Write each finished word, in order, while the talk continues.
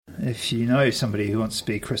if you know somebody who wants to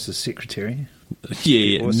be Chris's secretary.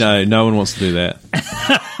 Yeah, awesome. no one wants to do that.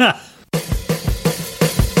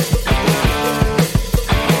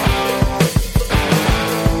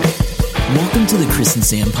 Welcome to the Chris and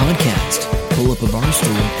Sam podcast. Pull up a bar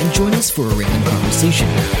stool and join us for a random conversation,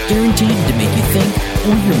 guaranteed to make you think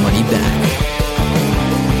or your money back.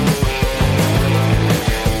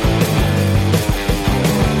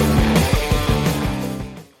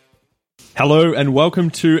 Hello and welcome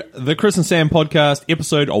to the Chris and Sam podcast,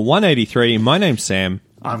 episode 183. My name's Sam.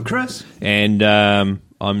 I'm Chris. And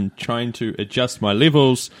I'm trying to adjust my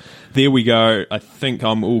levels. There we go. I think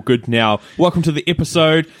I'm all good now. Welcome to the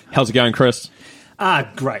episode. How's it going, Chris?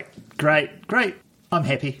 Great. I'm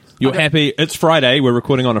happy. You're happy? It's Friday. We're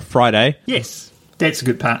recording on a Friday. Yes, that's a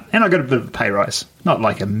good part. And I got a bit of a pay rise. Not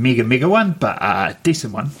like a mega one, but a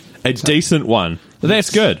decent one. Decent one.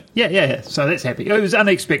 That's good. Yeah. So that's happy. It was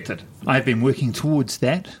unexpected. I've been working towards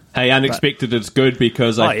that. Hey, unexpected is good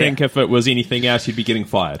because I think if it was anything else, you'd be getting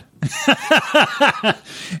fired.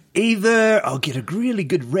 Either I'll get a really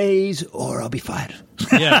good raise or I'll be fired.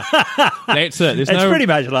 Yeah, that's it. It's pretty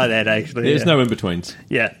much like that, actually. There's no in-betweens.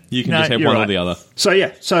 Yeah. You can just have one or the other. So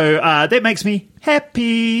that makes me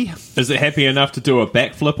happy. Is it happy enough to do a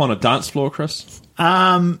backflip on a dance floor, Chris?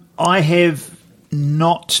 I have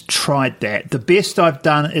not tried that. The best I've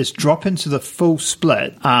done is drop into the full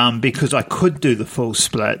split because I could do the full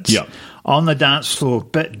splits on the dance floor, a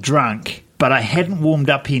bit drunk, but I hadn't warmed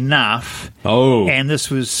up enough. Oh. And this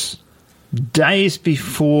was days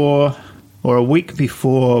before or a week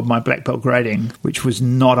before my black belt grading, which was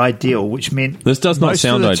not ideal, which meant this does not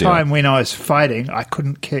sound most of the ideal. time when I was fighting, I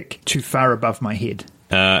couldn't kick too far above my head.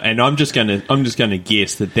 And I'm just gonna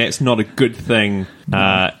guess that that's not a good thing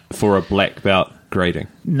for a black belt grading.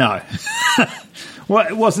 No. Well,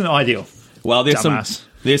 it wasn't ideal. Well,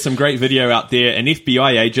 there's some great video out there. An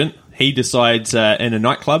FBI agent, he decides in a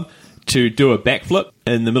nightclub to do a backflip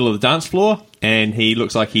in the middle of the dance floor, and he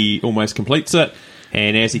looks like he almost completes it.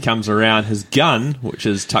 And as he comes around, his gun, which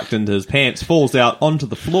is tucked into his pants, falls out onto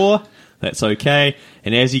the floor. That's okay.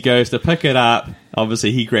 And as he goes to pick it up,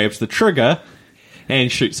 obviously he grabs the trigger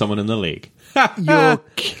and shoots someone in the leg. You're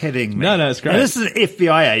kidding me. No, it's great. And this is an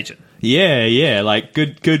FBI agent. Yeah, like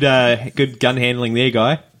good gun handling there,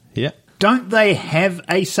 guy. Yeah. Don't they have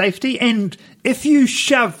a safety? And if you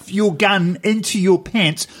shove your gun into your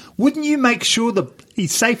pants, wouldn't you make sure the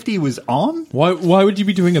safety was on? Why would you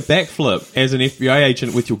be doing a backflip as an FBI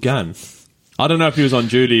agent with your gun? I don't know if he was on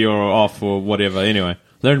duty or off or whatever. Anyway,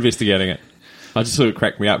 they're investigating it. I just thought it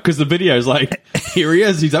cracked me up because the video is like, here he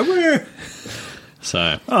is. He's like, where?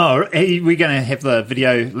 So. Oh, are we going to have the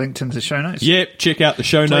video linked into the show notes? Yep, check out the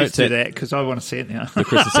show notes. Please do that because I want to see it now.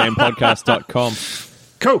 thechrisandsampodcast.com.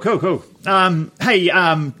 Cool.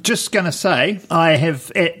 Hey, just going to say, I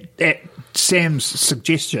have, at Sam's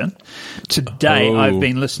suggestion, today I've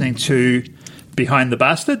been listening to Behind the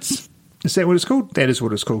Bastards. Is that what it's called? That is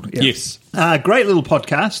what it's called. Yeah. Yes. Great little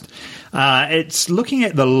podcast. It's looking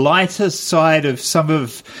at the lighter side of some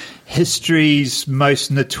of history's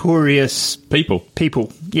most notorious people.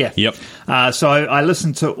 Yeah. Yep. So I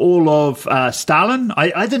listened to all of Stalin.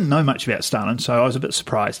 I didn't know much about Stalin, so I was a bit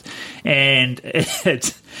surprised. And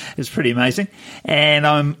it's pretty amazing. And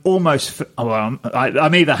I'm almost, I'm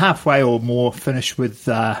either halfway or more finished with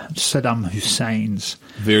Saddam Hussein's.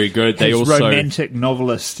 Very good. They his also romantic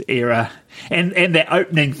novelist era. And that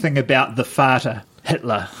opening thing about the farter.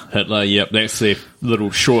 Hitler, yep. That's their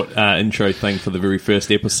little short intro thing for the very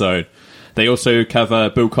first episode. They also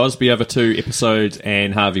cover Bill Cosby over 2 episodes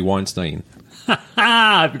and Harvey Weinstein.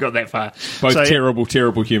 I forgot that far. Both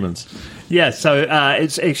terrible humans. Yeah, so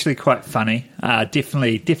it's actually quite funny.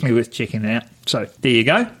 Definitely worth checking out. So there you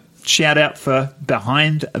go. Shout out for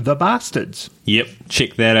Behind the Bastards. Yep,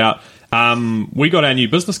 check that out. We got our new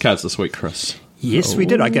business cards this week, Chris. Yes, we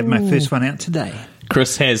did. I got my first one out today.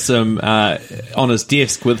 Chris has some on his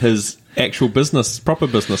desk with his actual proper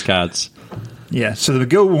business cards. Yeah, so the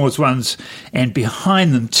Guild Wars ones, and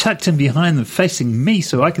behind them, tucked in behind them, facing me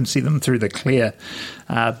so I can see them through the clear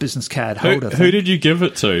business card holder. Who did you give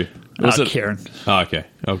it to? Was it Kieran? Oh, okay.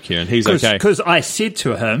 Oh, Kieran. He's okay. Because I said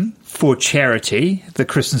to him, for charity, the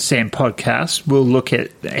Chris and Sam podcast will look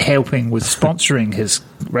at helping with sponsoring his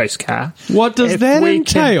race car. What does that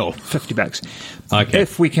entail? $50. Okay.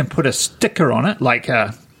 If we can put a sticker on it, like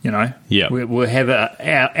we'll have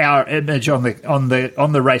our image on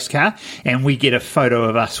the race car, and we get a photo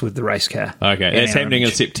of us with the race car. Okay, that's happening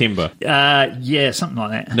in September. Yeah, something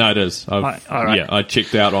like that. No, it is. All right. Yeah, I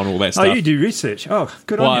checked out on all that stuff. Oh, you do research. Oh,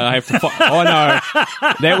 good on you. I have to.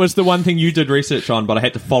 No, that was the one thing you did research on, but I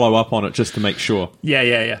had to follow up on it just to make sure.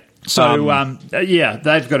 Yeah. So,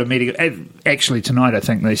 they've got a meeting. Actually, tonight, I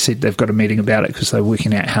think they said they've got a meeting about it because they're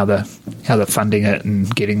working out how they're funding it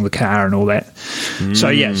and getting the car and all that. So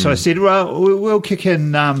I said, well, we'll kick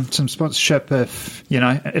in some sponsorship if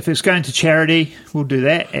it's going to charity, we'll do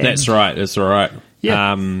that. And That's right.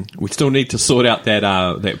 Yeah. We still need to sort out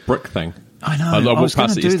that brick thing. I know. I was going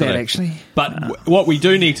to do that, actually. But what we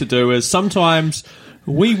do need to do is sometimes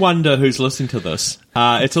we wonder who's listening to this.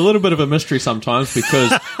 It's a little bit of a mystery sometimes because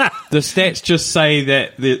the stats just say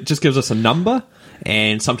that it just gives us a number,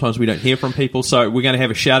 and sometimes we don't hear from people. So we're going to have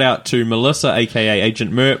a shout out to Melissa, aka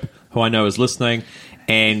Agent Merp, who I know is listening,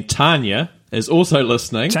 and Tanya is also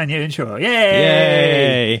listening. Tanya Inshaw,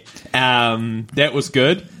 yay! That was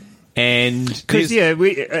good. And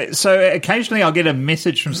so occasionally I'll get a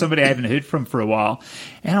message from somebody I haven't heard from for a while,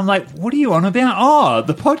 and I'm like, "What are you on about?" Oh,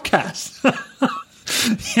 the podcast.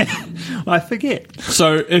 I forget.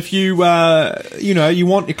 So if you you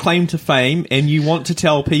want a claim to fame and you want to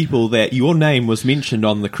tell people that your name was mentioned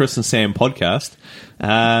on the Chris and Sam podcast,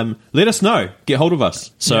 let us know. Get hold of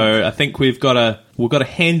us. So I think we've got a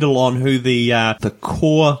handle on who the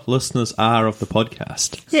core listeners are of the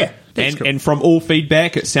podcast. Yeah. And from all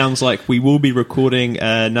feedback, it sounds like we will be recording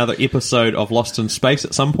another episode of Lost in Space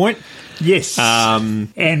at some point. Yes.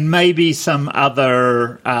 And maybe some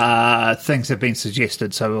other things have been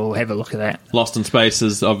suggested, so we'll have a look at that. Lost in Space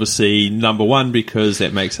is obviously number one because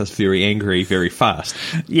that makes us very angry very fast.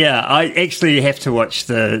 Yeah, I actually have to watch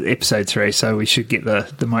the episode 3, so we should get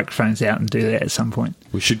the microphones out and do that at some point.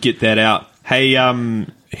 We should get that out. Hey,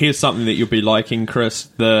 here's something that you'll be liking, Chris.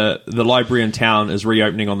 The library in town is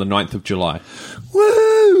reopening on the 9th of July.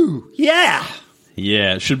 Woo! Yeah!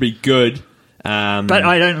 Yeah, it should be good. But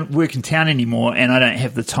I don't work in town anymore, and I don't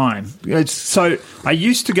have the time. So I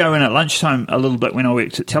used to go in at lunchtime a little bit when I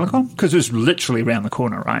worked at Telecom, because it was literally around the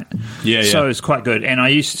corner, right? Yeah. So it was quite good. And I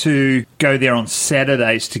used to go there on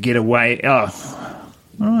Saturdays to get away. I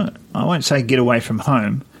won't say get away from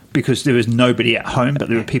home, because there was nobody at home, but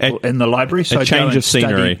there were people in the library. So a change of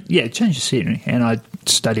scenery. Yeah, change of scenery. And I'd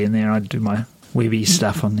study in there. I'd do my webby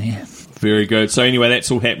stuff on there. Very good. So anyway,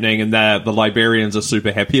 that's all happening, and the librarians are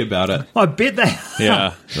super happy about it. I bet they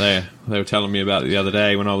are. Yeah, they were telling me about it the other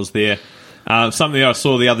day when I was there. Something that I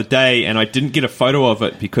saw the other day, and I didn't get a photo of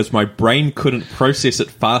it because my brain couldn't process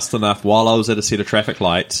it fast enough while I was at a set of traffic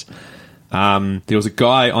lights. There was a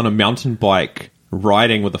guy on a mountain bike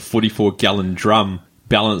riding with a 44-gallon drum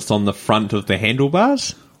balanced on the front of the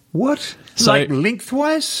handlebars. What? So, like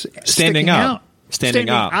lengthwise? Standing up. Standing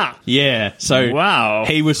up. Yeah. So wow.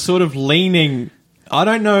 He was sort of leaning. I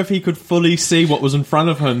don't know if he could fully see what was in front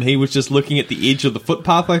of him. He was just looking at the edge of the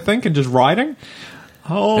footpath, I think, and just riding.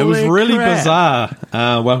 Holy It was really crap.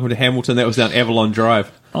 bizarre. Welcome to Hamilton. That was down Avalon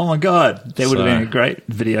Drive. Oh my God. That would have been a great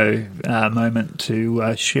video moment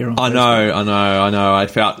to share on Facebook. I know. I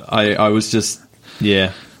felt I was just,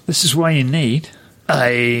 yeah. This is why you need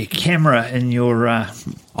a camera in your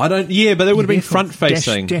but it would have been front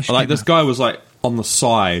facing. Dash like this guy was like on the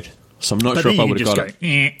side, so I'm not sure if I would have got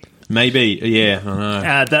it. Maybe, yeah, I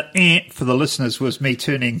know. That for the listeners was me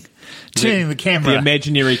turning the camera. The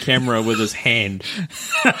imaginary camera with his hand.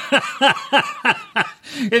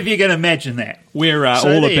 If you can imagine that. We're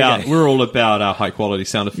all about high quality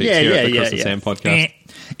sound effects here at the Chris and Sam podcast.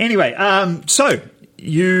 Anyway, so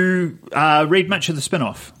you read much of the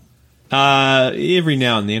spin-off? Every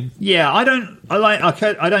now and then. Yeah, I don't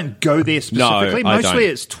go there specifically. No, I Mostly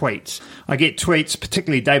don't. it's tweets. I get tweets,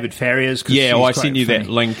 particularly David Farrier's. Yeah, I sent you that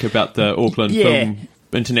link about the Auckland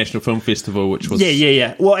International Film Festival, which was...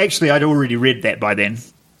 Yeah. Well, actually, I'd already read that by then.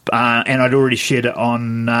 And I'd already shared it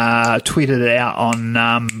on... tweeted it out on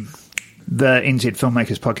the NZ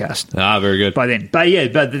Filmmakers podcast. Very good. By then.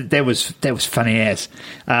 But that was funny as.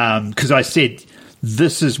 Because I said...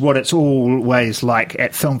 This is what it's always like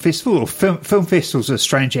at film festival. Film festival's a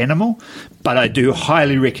strange animal, but I do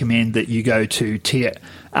highly recommend that you go to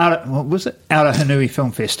Outer Hanui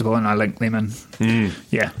Film Festival, and I link them in.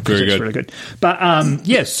 Yeah, very good. Really good. But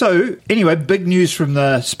so anyway, big news from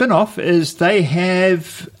the spin-off is they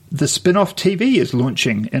have the spin-off TV is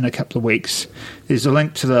launching in a couple of weeks. There's a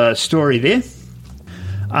link to the story there.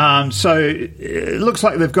 So it looks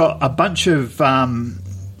like they've got a bunch of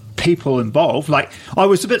people involved. Like, I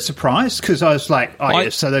was a bit surprised because I was like,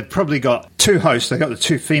 so they've probably got two hosts. They've got the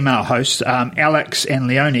two female hosts, Alex and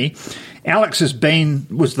Leonie. Alex was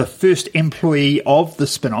the first employee of the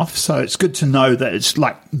spin-off, so it's good to know that it's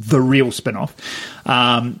like the real spin-off.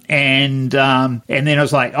 And then I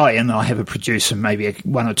was like, and I'll have a producer, maybe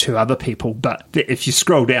one or two other people. But if you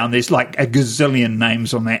scroll down, there's like a gazillion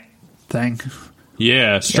names on that thing.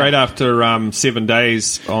 Yeah, straight after 7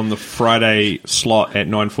 days on the Friday slot at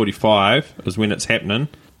 9:45 is when it's happening.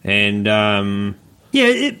 And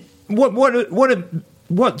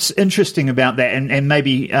what's interesting about that, and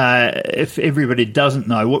maybe if everybody doesn't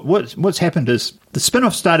know, what's happened is the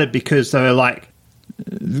spin-off started because they were like,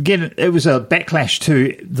 again, it was a backlash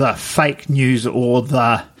to the fake news or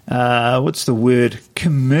the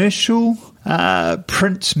commercial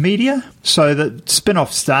print media. So the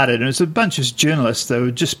spin-off started, and it was a bunch of journalists that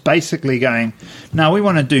were just basically going, no, we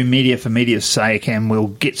want to do media for media's sake, and we'll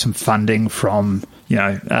get some funding from,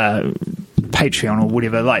 Patreon or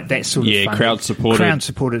whatever, like that sort of funding.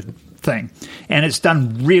 Crowd-supported thing. And it's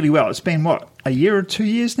done really well. It's been, a year or 2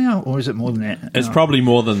 years now? Or is it more than that? It's probably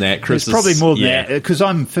more than that, Chris. It's probably more than that, because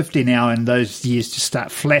I'm 50 now and those years just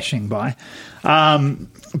start flashing by. But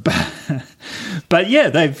yeah,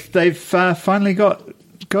 they've finally got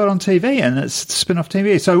on TV, and it's spin-off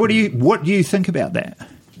TV. So what do you think about that?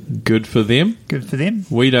 Good for them. Good for them.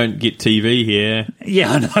 We don't get TV here.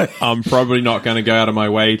 Yeah, I know. I'm probably not going to go out of my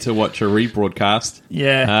way to watch a rebroadcast.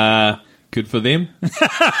 Yeah. Good for them.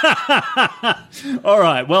 All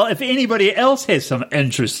right. Well, if anybody else has some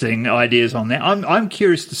interesting ideas on that, I'm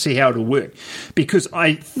curious to see how it'll work, because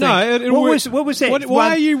I think what was that? Why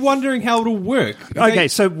are you wondering how it'll work? Okay,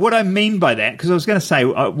 so what I mean by that, because I was going to say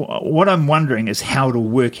what I'm wondering is how it'll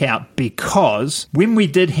work out, because when we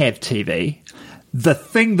did have TV, the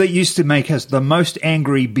thing that used to make us the most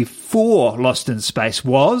angry before Lost in Space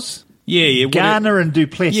was Garner and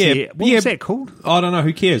Duplessis. What was that called? I don't know.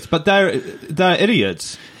 Who cares? But they're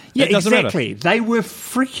idiots. Yeah, exactly. They were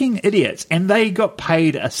freaking idiots, and they got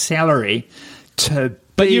paid a salary to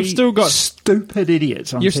But you've still got stupid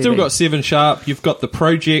idiots on You've TV. still got 7 Sharp. You've got The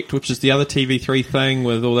Project, which is the other TV3 thing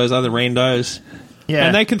with all those other randos. Yeah.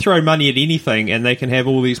 And they can throw money at anything, and they can have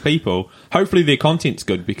all these people. Hopefully their content's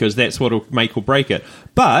good, because that's what'll make or break it.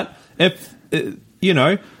 But if,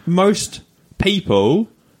 most people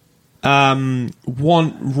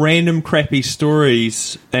want random crappy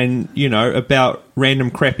stories and, about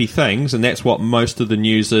random crappy things, and that's what most of the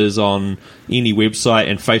news is on any website,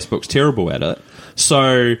 and Facebook's terrible at it.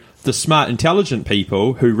 So the smart, intelligent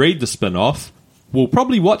people who read the spin-off will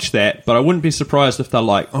probably watch that, but I wouldn't be surprised if they're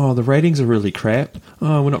like, oh, the ratings are really crap.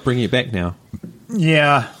 Oh, we're not bringing it back now.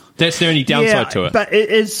 Yeah. That's the only downside to it. But it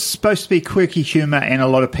is supposed to be quirky humour and a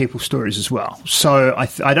lot of people's stories as well. So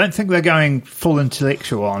I don't think they're going full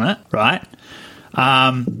intellectual on it, right?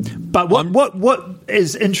 But what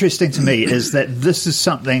is interesting to me is that this is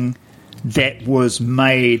something that was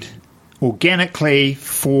made organically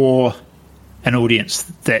for an audience,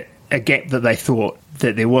 that a gap that they thought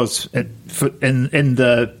that there was in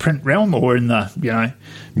the print realm or in the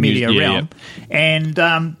media realm, and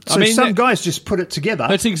some guys just put it together.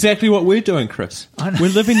 That's exactly what we're doing, Chris. We're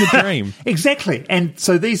living the dream. Exactly, and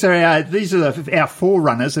so these are our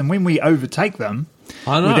forerunners, and when we overtake them with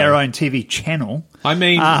our own TV channel,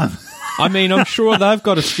 I'm sure they've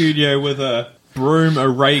got a studio with a broom, a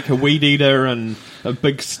rake, a weed eater, and a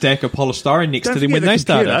big stack of polystyrene next to them when they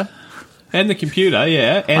started. And the computer,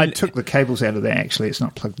 yeah. And I took the cables out of there, actually. It's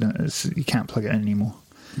not plugged in. You can't plug it in anymore.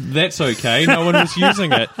 That's okay. No one was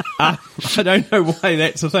using it. I don't know why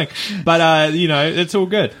that's a thing. But, it's all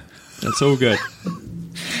good. It's all good.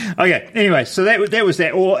 Okay, anyway, so that was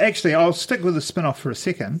that. Or actually, I'll stick with the spin-off for a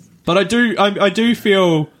second. But I do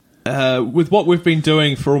feel... with what we've been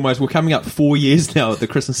doing for we're coming up 4 years now at the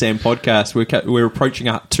Chris and Sam podcast. We're approaching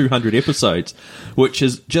 200 episodes, which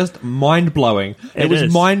is just mind-blowing. It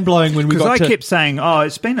was mind-blowing when we got to... Because I kept saying,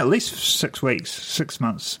 it's been at least 6 weeks, 6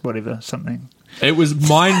 months, whatever, something. It was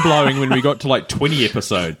mind-blowing when we got to 20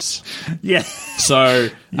 episodes. Yeah. So,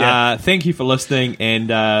 thank you for listening, and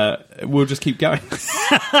we'll just keep going.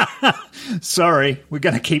 Sorry, we're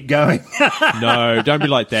going to keep going. No, don't be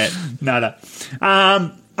like that. No.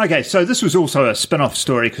 Okay, so this was also a spin-off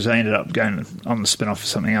story, because I ended up going on the spin-off for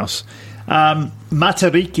something else.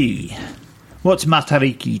 Matariki. What's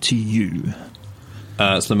Matariki to you?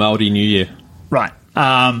 It's the Māori New Year. Right.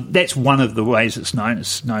 That's one of the ways it's known.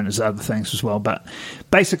 It's known as other things as well. But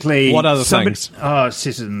basically... What other things? Oh, it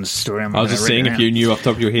says it in the story. I was just seeing if you knew off the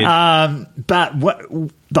top of your head. But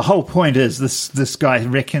the whole point is this guy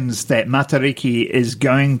reckons that Matariki is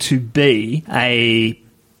going to be a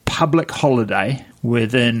public holiday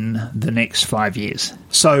within the next 5 years.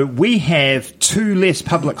 So we have 2 less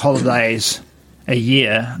public holidays a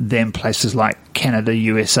year than places like Canada,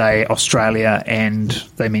 USA, Australia, and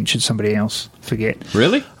they mentioned somebody else. Forget.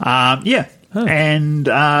 Really? Yeah. Oh. And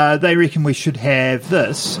they reckon we should have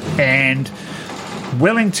this. And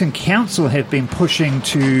Wellington Council have been pushing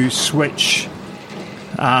to switch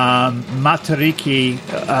Matariki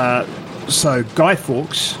So Guy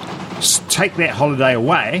Fawkes, take that holiday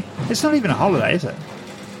away. It's not even a holiday, is it?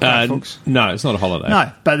 No, it's not a holiday.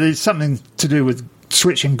 No, but there's something to do with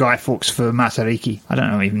switching Guy Fawkes for Matariki. I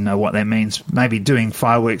don't even know what that means. Maybe doing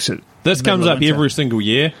fireworks at... This comes up every single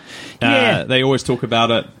year. Yeah. They always talk about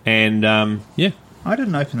it, and yeah. I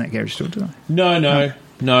didn't open that garage door, did I?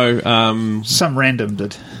 No. Some random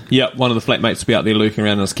did. Yeah, one of the flatmates will be out there lurking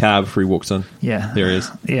around in his car before he walks in. Yeah. There he is.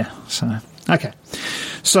 Yeah, so... Okay.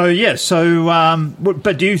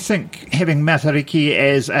 But do you think having Matariki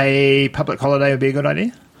as a public holiday would be a good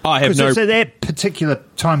idea? I have no... Because it's at that particular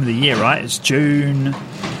time of the year, right? It's June,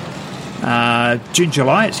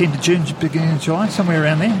 July. It's end of June, beginning of July, somewhere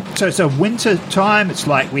around there. So it's a winter time. It's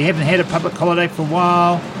like we haven't had a public holiday for a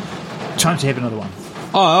while. Time to have another one.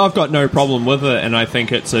 Oh, I've got no problem with it, and I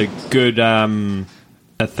think it's a good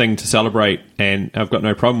a thing to celebrate, and I've got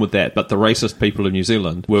no problem with that. But the racist people in New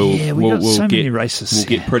Zealand will many racists. Will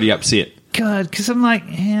get pretty upset. God, because I'm like,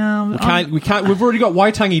 yeah, we can't. We've already got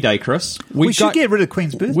Waitangi Day, Chris. We should get rid of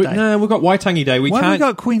Queen's birthday. We've got Waitangi Day. Why have we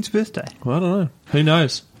got Queen's birthday? Well, I don't know. Who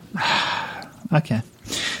knows? Okay.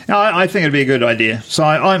 I think it'd be a good idea. So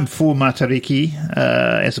I'm for Matariki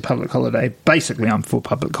as a public holiday. Basically, I'm for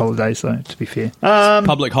public holidays, though, to be fair.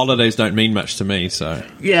 Public holidays don't mean much to me, so...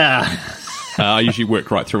 Yeah. I usually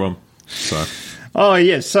work right through them, so... Oh,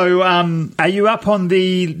 yeah. So are you up on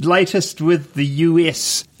the latest with the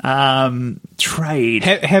US trade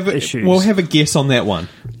issues? We'll have a guess on that one.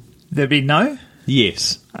 There'd be no?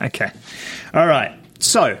 Yes. Okay. All right.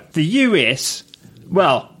 So the US,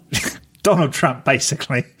 well... Donald Trump,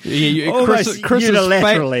 basically. Almost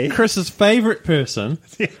unilaterally. Chris's favourite person.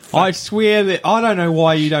 Yeah, I swear that I don't know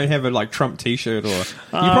why you don't have a Trump T-shirt, or you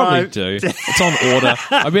probably do. It's on order.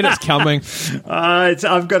 I bet it's coming.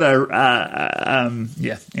 I've got a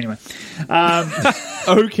yeah. Anyway,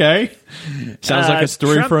 okay. Sounds like a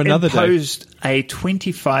story Trump for another day. Imposed a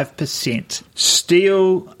 25%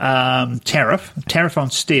 steel tariff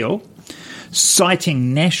on steel,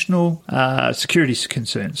 citing national security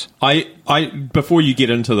concerns. Before you get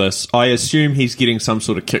into this, I assume he's getting some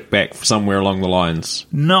sort of kickback somewhere along the lines.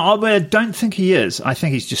 No, I don't think he is. I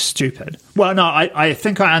think he's just stupid. Well, no, I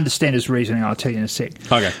think I understand his reasoning. I'll tell you in a sec.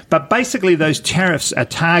 Okay. But basically those tariffs are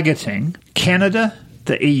targeting Canada,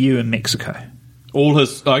 the EU, and Mexico. All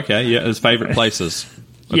his favourite places,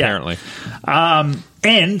 apparently. Yeah.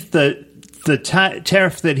 And the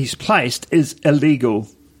tariff that he's placed is illegal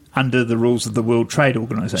under the rules of the World Trade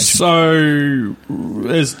Organization. So,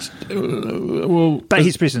 but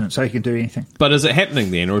he's president, so he can do anything. But is it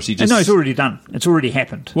happening then, or is he just... No, it's already done. It's already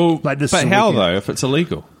happened. Well, but how, though, if it's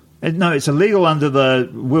illegal? No, it's illegal under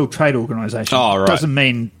the World Trade Organization. Oh, right. Doesn't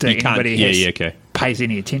mean that anybody pays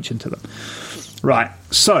any attention to them. Right.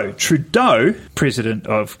 So, Trudeau, President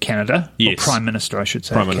of Canada, or Prime Minister, I should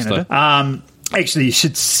say, Prime Minister. Canada, actually, you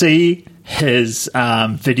should see his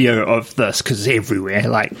video of this, because it's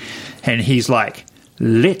everywhere, and he's like,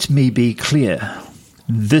 let me be clear,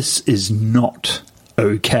 this is not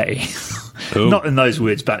okay. Not in those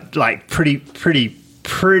words, but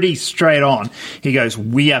pretty straight on. He goes,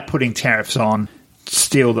 we are putting tariffs on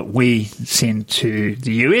steel that we send to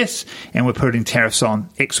the US, and we're putting tariffs on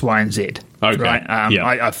X, Y, and Z. Okay. Right?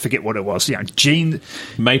 I forget what it was.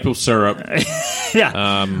 Maple syrup.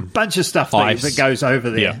 Bunch of stuff that goes over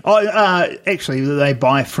there. Yeah. Actually, they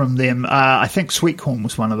buy from them. I think sweet corn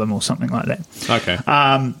was one of them, or something like that. Okay.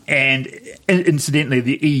 And incidentally,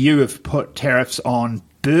 the EU have put tariffs on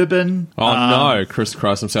bourbon. Oh no! Chris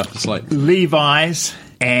cries himself to sleep. Levi's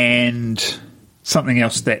and something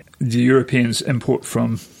else that the Europeans import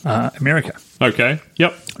from America. Okay.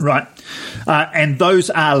 Yep. Right. And those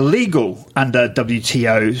are legal under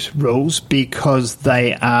WTO's rules because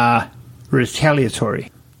they are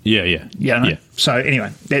retaliatory. Yeah. So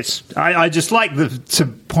anyway, that's I just like to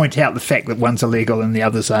point out the fact that one's illegal and the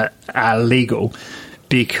others are legal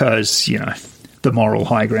because, the moral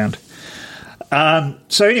high ground.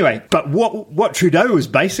 So anyway, but what Trudeau was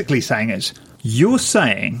basically saying is, you're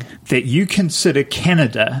saying that you consider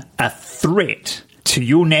Canada a threat to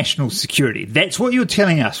your national security. That's what you're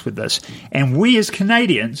telling us with this. And we as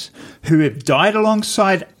Canadians who have died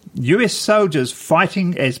alongside US soldiers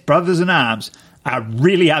fighting as brothers in arms are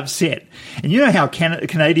really upset. And you know how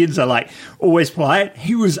Canadians are always polite?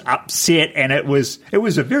 He was upset, and it was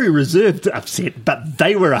a very reserved upset, but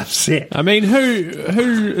they were upset. I mean, who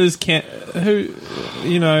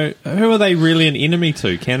are they really an enemy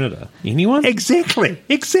to? Canada? Anyone? Exactly.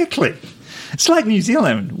 It's like New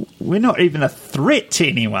Zealand. We're not even a threat to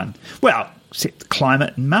anyone. Well, except the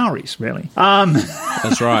climate and Maoris, really.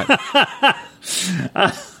 That's right.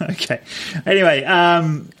 Okay. Anyway,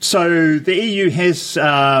 so the EU has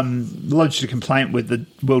lodged a complaint with the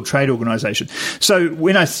World Trade Organization. So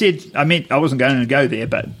when I said, I wasn't going to go there,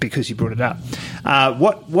 but because you brought it up,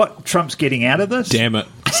 what Trump's getting out of this? Damn it.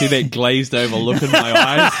 See that glazed over look in my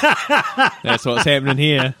eyes? That's what's happening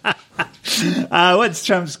here. What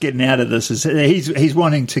Trump's getting out of this is he's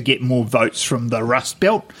wanting to get more votes from the Rust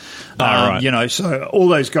Belt. Right. So all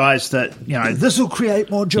those guys that, this will create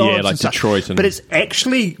more jobs. Yeah, like Detroit. But it's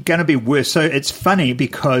actually going to be worse. So it's funny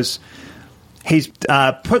because he's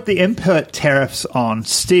put the import tariffs on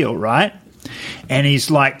steel, right? And he's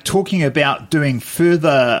like talking about doing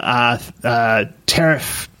further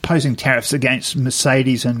posing tariffs against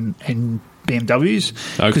Mercedes and BMWs,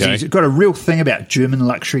 because he's got a real thing about German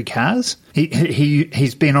luxury cars.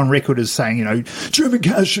 He's been on record as saying, German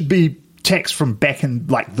cars should be taxed from back in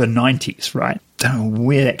like the 90s, right? Don't know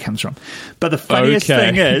where that comes from. But the funniest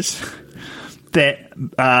thing is that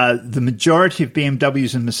the majority of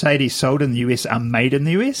BMWs and Mercedes sold in the US are made in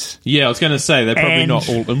the US. Yeah, I was going to say, they're probably not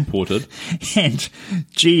all imported. And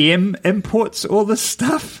GM imports all this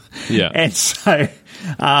stuff. Yeah. And so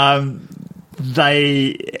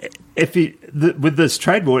with this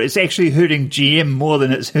trade war, it's actually hurting GM more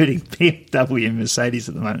than it's hurting BMW and Mercedes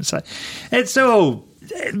at the moment. So it's all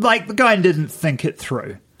like the guy didn't think it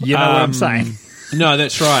through. You know what I'm saying? No,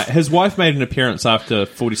 that's right. His wife made an appearance after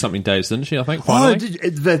 40-something days, didn't she, I think, finally?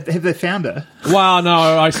 Have they found her? Well,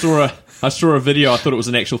 no, I saw a video. I thought it was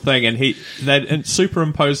an actual thing, and they'd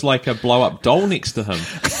superimposed like a blow-up doll next to him.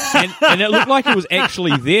 And it looked like it was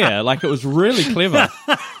actually there. Like, it was really clever.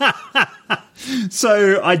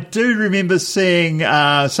 So I do remember seeing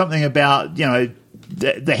something about, the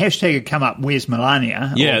hashtag had come up, "Where's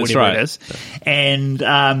Melania?" Yeah, or that's whatever right. it is. And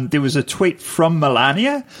there was a tweet from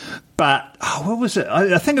Melania, but what was it?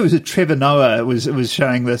 I think it was a Trevor Noah was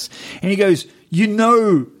showing this, and he goes,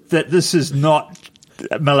 that this is not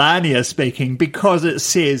Melania speaking because it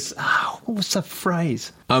says, what was the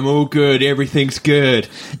phrase? I'm all good, everything's good.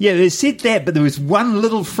 Yeah, they said that, but there was one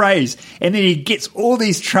little phrase, and then he gets all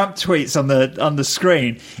these Trump tweets on the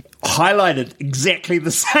screen, highlighted exactly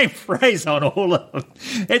the same phrase on all of them.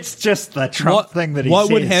 It's just the Trump thing that he says.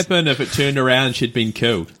 What would happen if it turned around and she'd been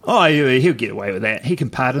killed? Oh, he'll get away with that. He can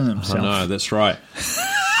pardon himself. I know, that's right.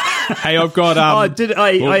 Hey, I've got...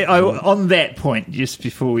 on that point, just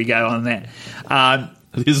before we go on that,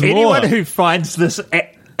 there's anyone more. who finds this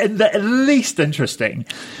at least interesting,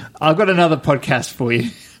 I've got another podcast for you.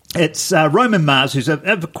 It's Roman Mars, who's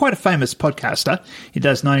quite a famous podcaster. He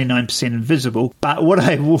does 99% Invisible. But what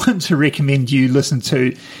I want to recommend you listen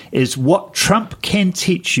to is What Trump Can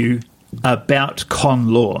Teach You About Con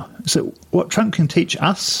Law. So what Trump can teach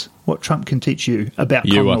us, what Trump can teach you about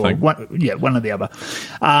con law. I think. One or the other.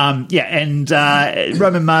 And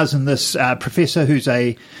Roman Mars and this professor who's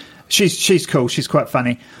she's cool. She's quite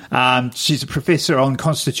funny. She's a professor on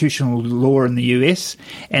constitutional law in the US,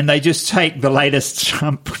 and they just take the latest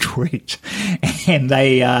Trump tweet and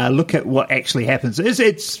they look at what actually happens.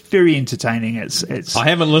 It's very entertaining. It's. I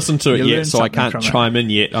haven't listened to it yet, so I can't chime in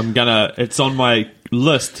yet. It's on my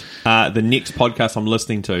list. The next podcast I'm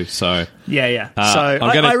listening to. So yeah.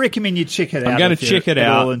 I recommend you check it out. I'm going to check it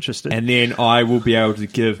out, interested, and then I will be able to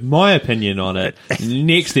give my opinion on it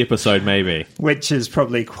next episode, maybe. Which is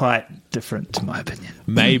probably quite different to my opinion.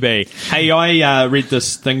 Maybe. Hey, I read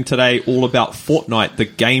this thing today all about Fortnite, the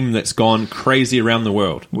game that's gone crazy around the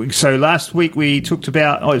world. So last week we talked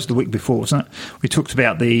about, it was the week before, wasn't it? We talked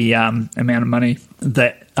about the amount of money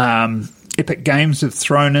that Epic Games have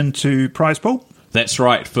thrown into prize pool. That's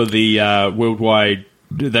right, for the worldwide.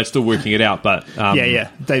 They're still working it out, but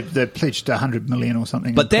they've pledged 100 million or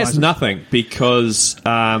something. But that's nothing, because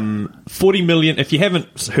 40 million. If you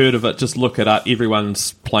haven't heard of it, just look it up.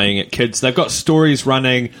 Everyone's playing it. Kids, they've got stories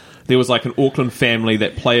running. There was like an Auckland family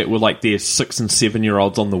that play it with like their 6 and 7 year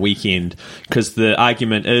olds on the weekend, because the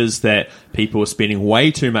argument is that people are spending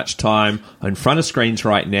way too much time in front of screens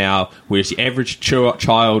right now, whereas the average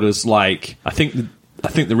child is like, I think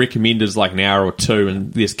the recommend is like an hour or two,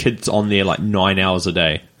 and there's kids on there like 9 hours a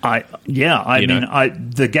day.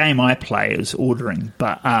 The game I play is ordering,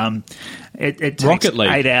 but it takes Rocket League.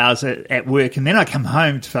 8 hours at work, and then I come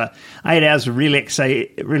home for 8 hours of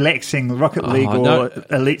relaxing Rocket League or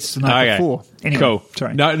Elites the night before. Anyway, cool.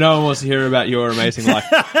 Sorry. No one wants to hear about your amazing life.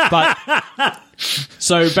 But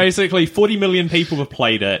so basically, 40 million people have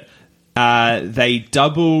played it. they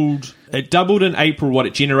doubled. It doubled in April what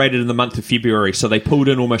it generated in the month of February, so they pulled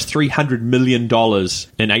in almost $300 million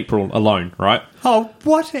in April alone, right? Oh,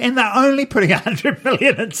 what? And they're only putting $100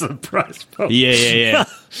 million into the prize pool. Yeah.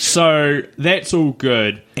 So that's all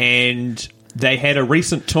good. And they had a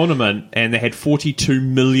recent tournament, and they had 42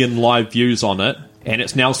 million live views on it, and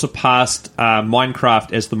it's now surpassed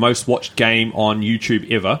Minecraft as the most watched game on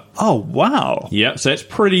YouTube ever. Oh, wow. Yeah, so that's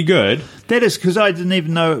pretty good. That is because I didn't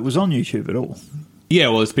even know it was on YouTube at all. Yeah,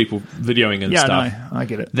 well, there's people videoing and stuff. Yeah, no, I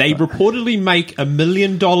get it. They reportedly make $1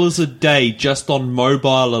 million a day just on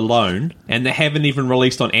mobile alone, and they haven't even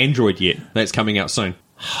released on Android yet. That's coming out soon.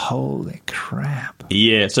 Holy crap.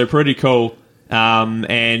 Yeah, so pretty cool.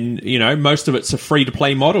 And, you know, most of it's a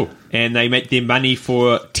free-to-play model, and they make their money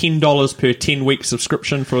for $10 per 10-week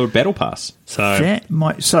subscription for a Battle Pass. So I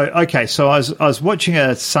was watching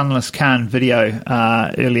a Sunless Khan video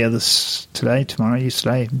earlier yesterday,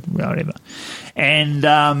 whatever. And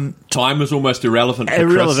time is almost irrelevant for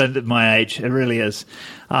irrelevant Chris. at my age. It really is.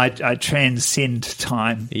 I transcend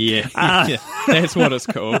time. Yeah, that's what it's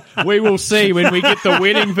called. We will see when we get the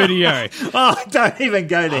wedding video. Oh, don't even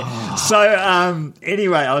go there. So,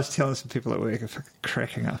 anyway, I was telling some people at work, I'm fucking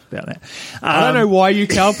cracking up about that. I don't know why you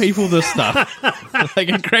tell people this stuff. Like,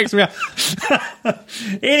 it cracks me up.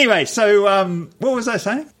 Anyway, so what was I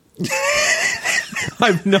saying?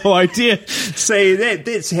 I have no idea. See,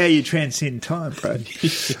 that's how you transcend time, bro.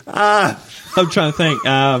 I'm trying to think.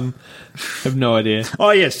 I have no idea.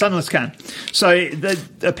 Oh, yeah, Sunless Khan. So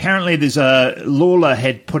apparently there's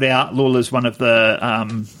Lawler's one of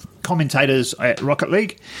the commentators at Rocket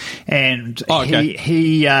League, and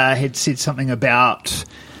he had said something about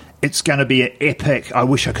it's going to be an epic. I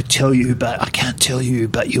wish I could tell you, but I can't tell you,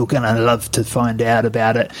 but you're going to love to find out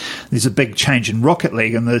about it. There's a big change in Rocket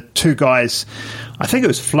League, and the two guys, I think it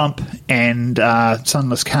was Flump and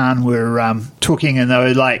Sunless Khan, were talking, and they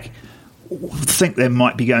were like, think they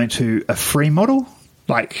might be going to a free model,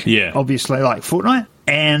 obviously like Fortnite.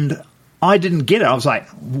 And I didn't get it. I was like,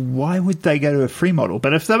 why would they go to a free model?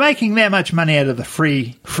 But if they're making that much money out of the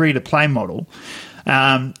free to play model,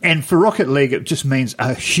 and for Rocket League, it just means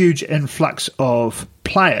a huge influx of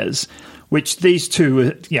players, which these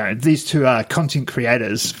two are content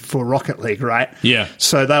creators for Rocket League, right? Yeah.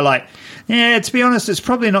 So they're like, yeah, to be honest, it's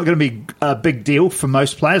probably not going to be a big deal for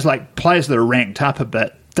most players. Like players that are ranked up a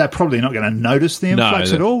bit, they're probably not going to notice the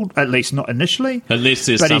influx at all, at least not initially. Unless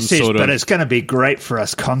there's but it's going to be great for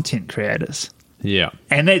us content creators. Yeah.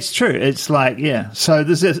 And that's true. It's like, yeah. So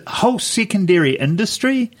there's a whole secondary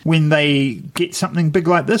industry when they get something big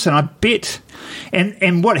like this. And I bet,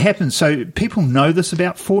 and what happens, so people know this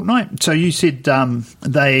about Fortnite. So you said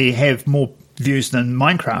they have more views than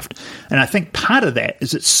Minecraft. And I think part of that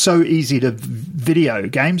is it's so easy to video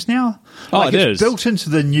games now. It is. It's built into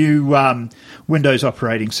the new Windows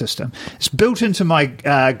operating system. It's built into my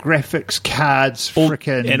graphics cards,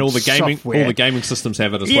 and all the gaming software. All the gaming systems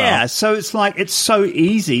have it as well. Yeah, so it's like it's so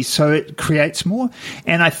easy, so it creates more.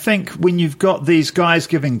 And I think when you've got these guys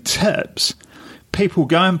giving tips, people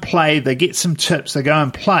go and play, they get some tips, they go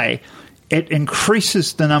and play. It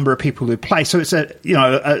increases the number of people who play. So it's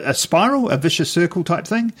a spiral, a vicious circle type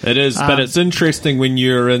thing. It is, but it's interesting when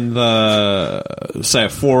you're in a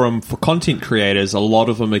forum for content creators, a lot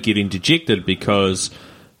of them are getting dejected because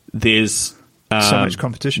there's so much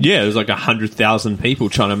competition. Yeah, there's like 100,000 people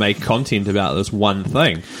trying to make content about this one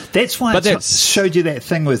thing. That's why I showed you that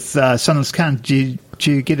thing with Sunless Khan. Did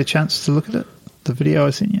you get a chance to look at it? The video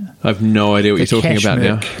I sent you? I have no idea what you're talking about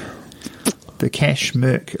now. The Cash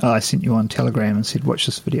Merc I sent you on Telegram and said, watch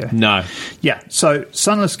this video. No. Yeah, so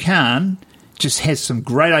Sunless Khan just has some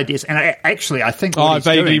great ideas. And I think I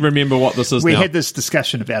vaguely remember what this is. We had this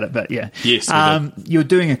discussion about it, but yeah. Yes, you're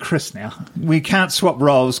doing a Chris now. We can't swap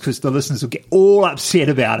roles because the listeners will get all upset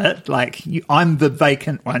about it. Like, I'm the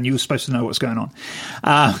vacant one. You were supposed to know what's going on.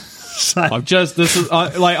 So this is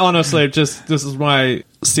my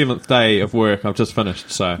 7th day of work. I've just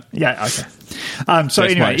finished, so. Yeah, okay. So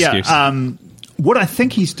anyway, what I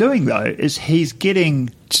think he's doing, though, is he's getting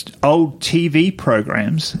old TV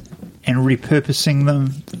programs and repurposing them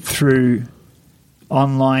through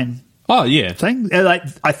online thing. Like,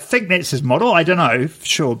 I think that's his model. I don't know for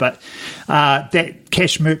sure, but that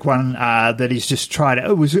Cash Merc one that he's just tried,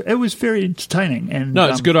 it was very entertaining. And no,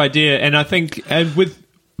 it's a good idea. And I think with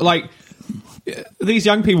these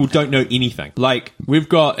young people don't know anything. Like, we've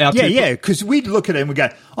got our... because we'd look at it and we go,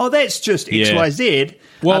 oh, that's just XYZ.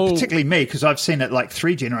 Well, particularly me, because I've seen it like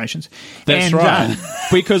 3 generations. That's right.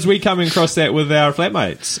 Because we come across that with our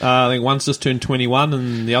flatmates. I think one's just turned 21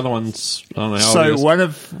 and the other one's, I don't know how old he is.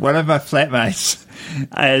 One of my flatmates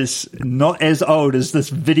is not as old as this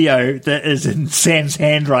video that is in Sam's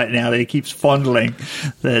hand right now that he keeps fondling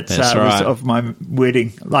that was of my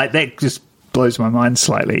wedding. Like, that just blows my mind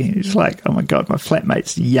slightly. He's like, oh my God, my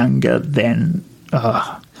flatmate's younger than...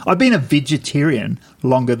 I've been a vegetarian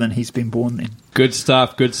longer than he's been born then. Good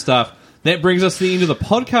stuff, good stuff. That brings us to the end of the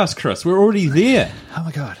podcast, Chris. We're already there. Oh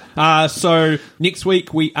my God. So next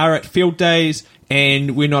week we are at Field Days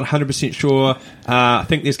and we're not 100% sure. I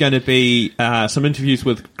think there's going to be some interviews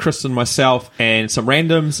with Chris and myself and some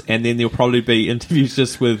randoms, and then there'll probably be interviews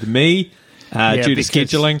just with me due to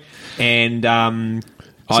scheduling. And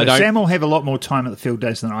Sam will have a lot more time at the Field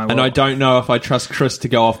Days than I will. And I don't know if I trust Chris to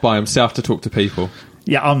go off by himself to talk to people.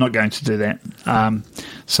 Yeah, I'm not going to do that.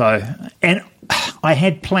 And I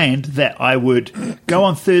had planned that I would go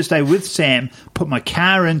on Thursday with Sam, put my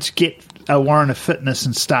car in to get a warrant of fitness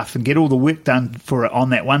and stuff and get all the work done for it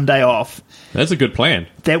on that one day off. That's a good plan.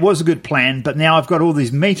 That was a good plan, but now I've got all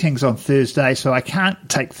these meetings on Thursday, so I can't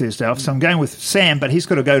take Thursday off. So I'm going with Sam, but he's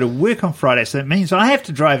got to go to work on Friday, so that means I have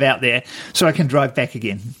to drive out there so I can drive back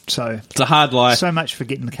again. So it's a hard life. So much for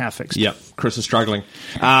getting the car fixed. Yep, Chris is struggling.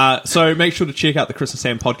 So make sure to check out the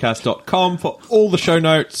chrisandsampodcast.com for all the show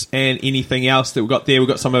notes and anything else that we've got there. We've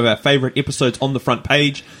got some of our favourite episodes on the front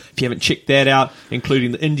page. If you haven't checked that out,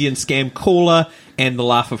 including the Indian scam caller and the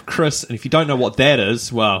laugh of Chris. And if you don't know what that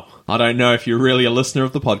is, well, I don't know if you're really a listener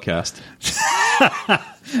of the podcast.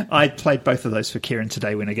 I played both of those for Kieran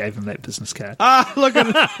today when I gave him that business card. Look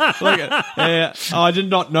at I did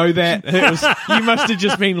not know that. You must have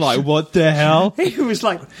just been like, what the hell? He was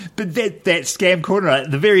like, but that scam corner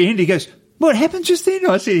at the very end, he goes, what happened just then?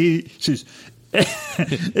 I said, he says,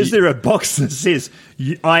 is there a box that says,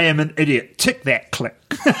 I am an idiot? Tick that, click.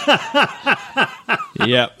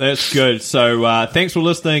 Yeah, that's good. So thanks for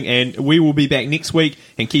listening, and we will be back next week,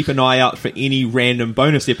 and keep an eye out for any random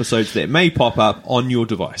bonus episodes that may pop up on your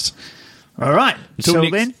device. All right. Until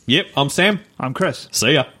then. Yep, I'm Sam. I'm Chris.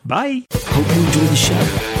 See ya. Bye. Hope you enjoy the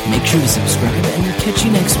show. Make sure to subscribe, and we'll catch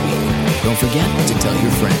you next week. Don't forget to tell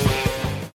your friend.